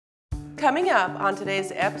Coming up on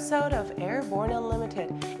today's episode of Airborne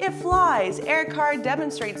Unlimited, it flies, AirCar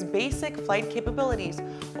demonstrates basic flight capabilities.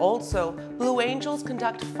 Also, Blue Angels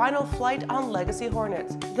conduct final flight on Legacy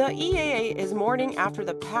Hornets. The EAA is mourning after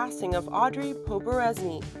the passing of Audrey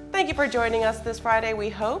Poberezny. Thank you for joining us this Friday. We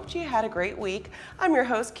hoped you had a great week. I'm your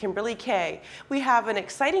host, Kimberly Kay. We have an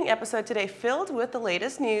exciting episode today filled with the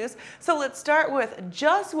latest news. So let's start with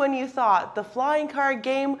just when you thought the flying car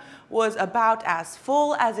game was about as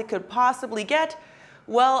full as it could possibly get,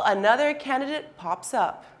 well, another candidate pops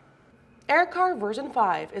up. AirCar version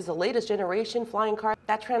 5 is the latest generation flying car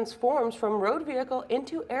that transforms from road vehicle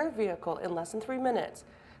into air vehicle in less than 3 minutes.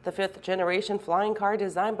 The 5th generation flying car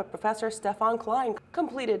designed by Professor Stefan Klein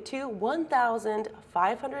completed 2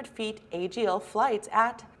 1,500 feet AGL flights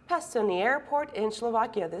at Piestany Airport in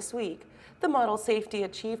Slovakia this week. The model safety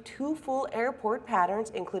achieved 2 full airport patterns,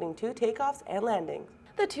 including 2 takeoffs and landings.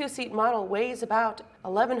 The 2-seat model weighs about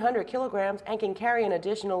 1,100 kilograms and can carry an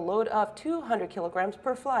additional load of 200 kilograms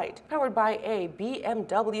per flight. Powered by a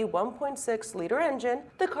BMW 1.6-liter engine,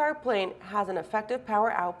 the car plane has an effective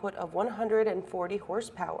power output of 140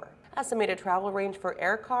 horsepower. Estimated travel range for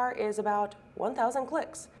AirCar is about 1,000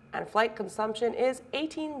 clicks, and flight consumption is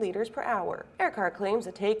 18 liters per hour. AirCar claims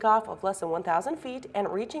a takeoff of less than 1,000 feet and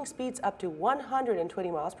reaching speeds up to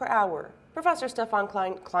 120 miles per hour. Professor Stefan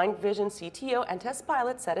Klein, Klein Vision CTO and test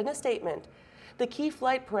pilot, said in a statement, "The key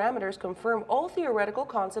flight parameters confirm all theoretical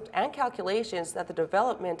concepts and calculations that the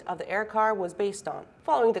development of the AirCar was based on.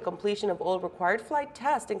 Following the completion of all required flight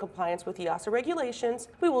tests in compliance with EASA regulations,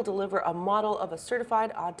 we will deliver a model of a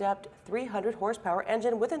certified adept 300 horsepower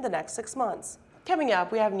engine within the next 6 months." Coming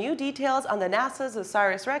up, we have new details on the NASA's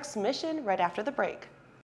OSIRIS-REx mission right after the break.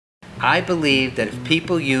 I believe that if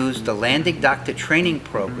people use the landing doctor training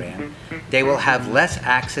program, they will have less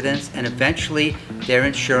accidents and eventually their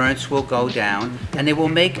insurance will go down and they will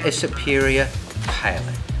make a superior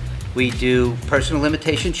pilot. We do personal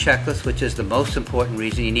limitation checklists, which is the most important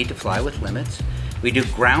reason you need to fly with limits. We do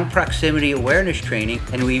ground proximity awareness training,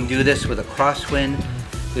 and we do this with a crosswind.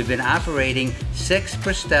 We've been operating 6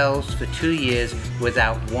 Stows for 2 years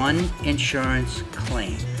without one insurance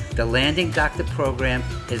claim. The landing doctor program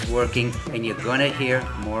is working, and you're going to hear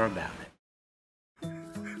more about it.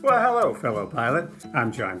 Well, hello, fellow pilot.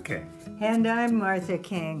 I'm John King. And I'm Martha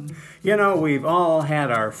King. You know, we've all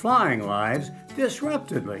had our flying lives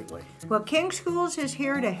disrupted lately. Well, King Schools is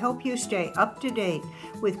here to help you stay up to date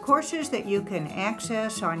with courses that you can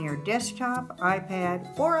access on your desktop, iPad,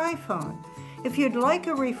 or iPhone. If you'd like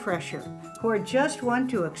a refresher or just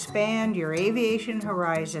want to expand your aviation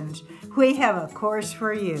horizons, we have a course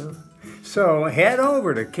for you. So head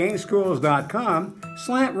over to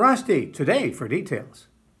kingschools.com/Rusty today for details.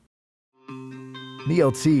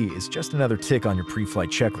 BLT is just another tick on your pre-flight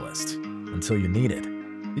checklist until you need it.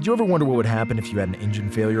 Did you ever wonder what would happen if you had an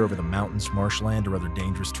engine failure over the mountains, marshland, or other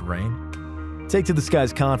dangerous terrain? Take to the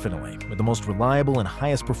skies confidently with the most reliable and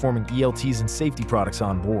highest performing ELTs and safety products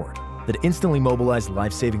on board that instantly mobilize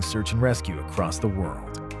life-saving search and rescue across the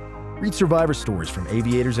world. Read survivor stories from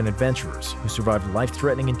aviators and adventurers who survived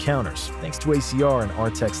life-threatening encounters thanks to ACR and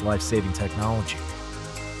RTEC's life-saving technology.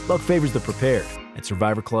 Luck favors the prepared at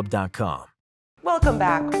survivorclub.com. Welcome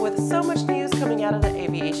back. With so much news coming out of the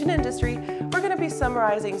aviation industry, we're going to be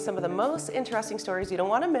summarizing some of the most interesting stories you don't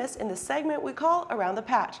want to miss in the segment we call Around the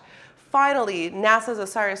Patch. Finally, NASA's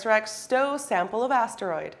OSIRIS-REx Stows sample of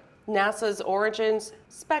asteroid. NASA's Origins,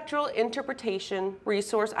 Spectral Interpretation,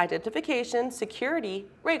 Resource Identification, Security,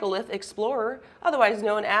 Regolith Explorer, otherwise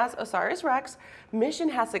known as OSIRIS-REx, mission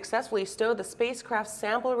has successfully stowed the spacecraft's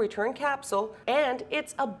sample return capsule and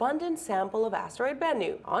its abundant sample of asteroid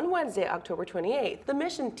Bennu. On Wednesday, October 28th, the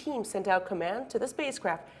mission team sent out command to the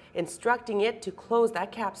spacecraft, instructing it to close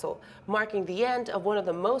that capsule, marking the end of one of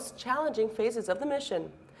the most challenging phases of the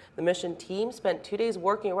mission. The mission team spent 2 days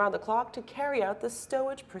working around the clock to carry out the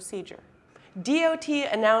stowage procedure. DOT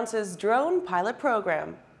announces drone pilot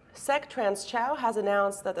program. SecTrans Chow has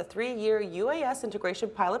announced that the 3-year UAS integration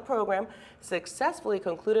pilot program successfully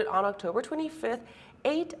concluded on October 25th.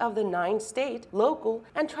 8 of the 9 state, local,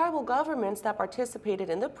 and tribal governments that participated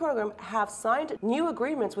in the program have signed new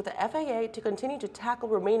agreements with the FAA to continue to tackle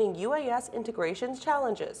remaining UAS integration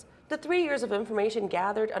challenges. The 3 years of information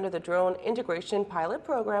gathered under the Drone Integration Pilot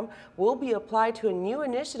Program will be applied to a new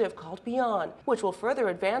initiative called Beyond, which will further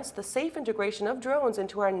advance the safe integration of drones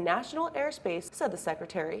into our national airspace, said the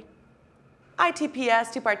Secretary.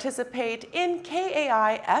 ITPS to participate in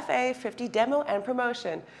KAI FA50 demo and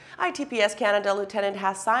promotion. ITPS Canada Lieutenant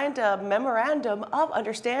has signed a memorandum of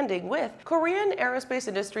understanding with Korean aerospace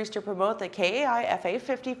industries to promote the KAI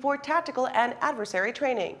FA50 for tactical and adversary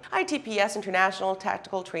training. ITPS International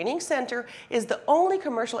Tactical Training Center is the only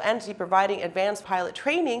commercial entity providing advanced pilot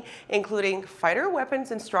training, including fighter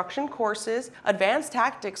weapons instruction courses, advanced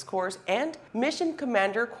tactics course, and mission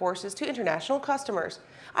commander courses to international customers.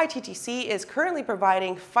 ITTC is currently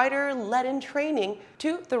providing fighter-led-in training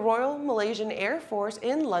to the Royal Malaysian Air Force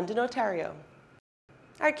in London, Ontario.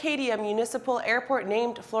 Arcadia Municipal Airport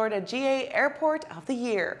named Florida GA Airport of the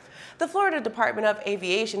Year. The Florida Department of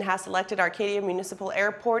Aviation has selected Arcadia Municipal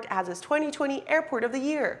Airport as its 2020 Airport of the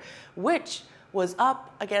Year, which was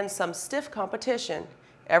up against some stiff competition.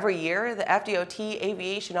 Every year, the FDOT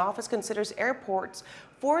Aviation Office considers airports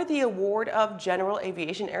for the award of General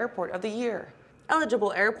Aviation Airport of the Year.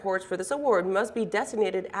 Eligible airports for this award must be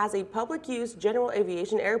designated as a public-use general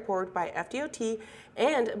aviation airport by FDOT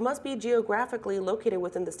and must be geographically located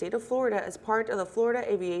within the state of Florida as part of the Florida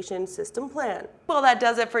Aviation System Plan. Well, that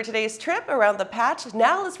does it for today's trip around the patch.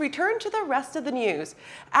 Now let's return to the rest of the news.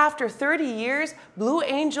 After 30 years, Blue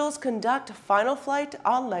Angels conduct final flight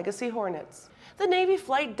on Legacy Hornets. The Navy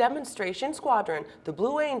Flight Demonstration Squadron, the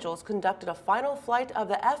Blue Angels, conducted a final flight of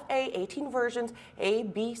the FA-18 versions A,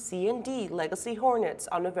 B, C, and D Legacy Hornets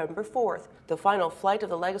on November 4th. The final flight of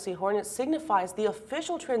the Legacy Hornets signifies the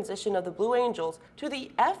official transition of the Blue Angels to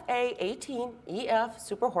the FA-18EF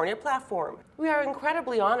Super Hornet platform. We are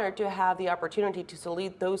incredibly honored to have the opportunity to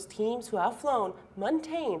salute those teams who have flown,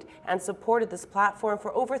 maintained, and supported this platform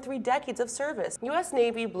for over 3 decades of service. U.S.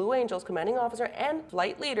 Navy Blue Angels Commanding Officer and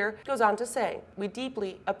Flight Leader goes on to say, "We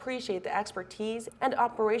deeply appreciate the expertise and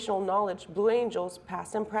operational knowledge Blue Angels,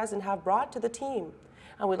 past and present, have brought to the team,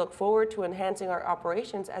 and we look forward to enhancing our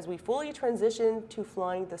operations as we fully transition to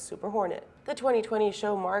flying the Super Hornet." The 2020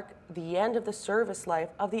 show marked the end of the service life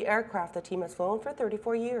of the aircraft the team has flown for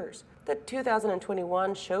 34 years. The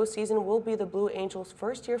 2021 show season will be the Blue Angels'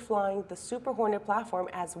 first year flying the Super Hornet platform,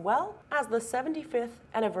 as well as the 75th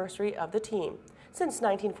anniversary of the team. Since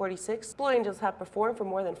 1946, Blue Angels have performed for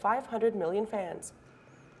more than 500 million fans.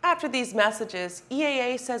 After these messages,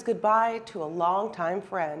 EAA says goodbye to a longtime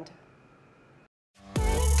friend.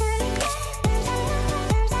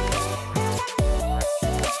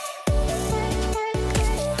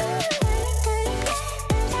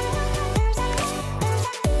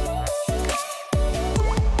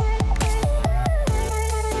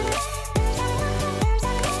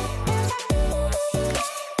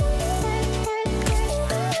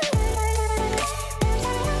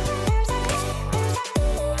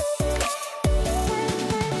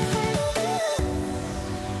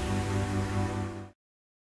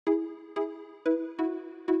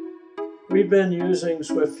 We've been using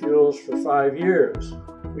Swift fuels for 5 years.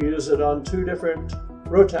 We use it on 2 different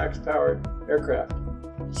Rotax-powered aircraft.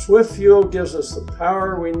 Swift fuel gives us the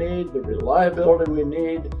power we need, the reliability we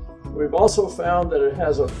need. We've also found that it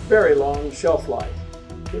has a very long shelf life.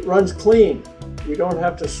 It runs clean. We don't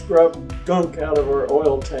have to scrub gunk out of our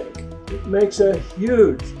oil tank. It makes a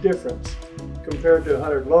huge difference compared to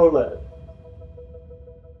 100 low lead.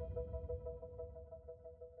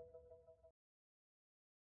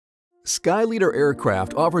 Skyleader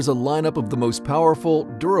Aircraft offers a lineup of the most powerful,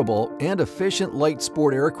 durable, and efficient light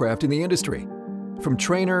sport aircraft in the industry. From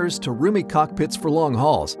trainers to roomy cockpits for long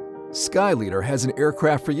hauls, Skyleader has an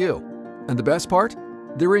aircraft for you. And the best part?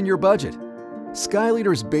 They're in your budget.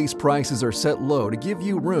 Skyleader's base prices are set low to give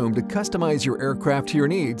you room to customize your aircraft to your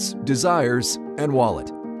needs, desires, and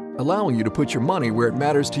wallet, allowing you to put your money where it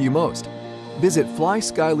matters to you most. Visit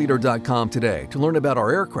flyskyleader.com today to learn about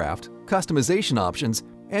our aircraft, customization options,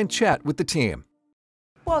 and chat with the team.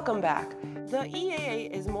 Welcome back. The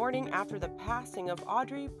EAA is mourning after the passing of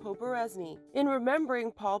Audrey Poberezny. In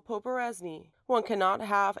remembering Paul Poberezny, one cannot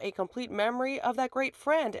have a complete memory of that great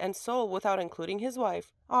friend and soul without including his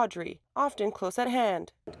wife, Audrey, often close at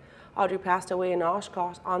hand. Audrey passed away in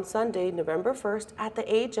Oshkosh on Sunday, November 1st at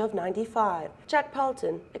the age of 95. Jack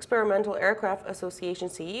Pelton, Experimental Aircraft Association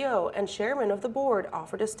CEO and chairman of the board,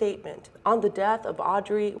 offered a statement on the death of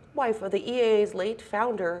Audrey, wife of the EAA's late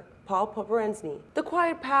founder, Paul Poberezny. The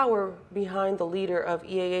quiet power behind the leader of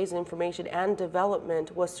EAA's information and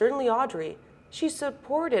development was certainly Audrey. She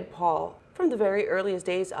supported Paul from the very earliest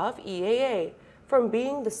days of EAA, from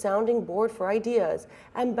being the sounding board for ideas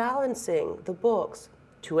and balancing the books,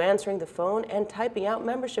 to answering the phone and typing out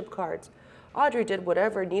membership cards. Audrey did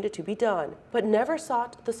whatever needed to be done, but never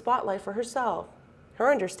sought the spotlight for herself. Her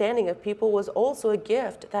understanding of people was also a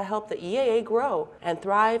gift that helped the EAA grow and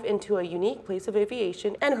thrive into a unique place of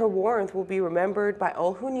aviation, and her warmth will be remembered by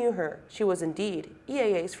all who knew her. She was indeed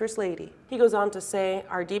EAA's First Lady. He goes on to say,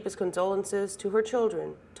 our deepest condolences to her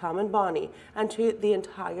children, Tom and Bonnie, and to the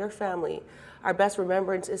entire family. Our best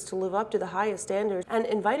remembrance is to live up to the highest standards and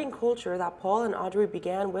inviting culture that Paul and Audrey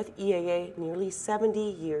began with EAA nearly 70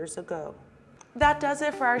 years ago. That does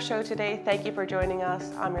it for our show today. Thank you for joining us.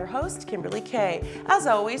 I'm your host, Kimberly Kay. As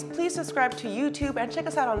always, please subscribe to YouTube and check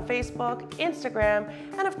us out on Facebook, Instagram,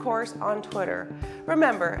 and of course on Twitter.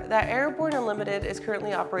 Remember that Airborne Unlimited is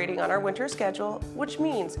currently operating on our winter schedule, which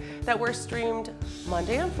means that we're streamed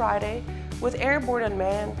Monday and Friday with Airborne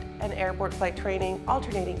Unmanned and Airborne Flight Training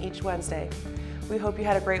alternating each Wednesday. We hope you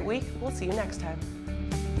had a great week. We'll see you next time.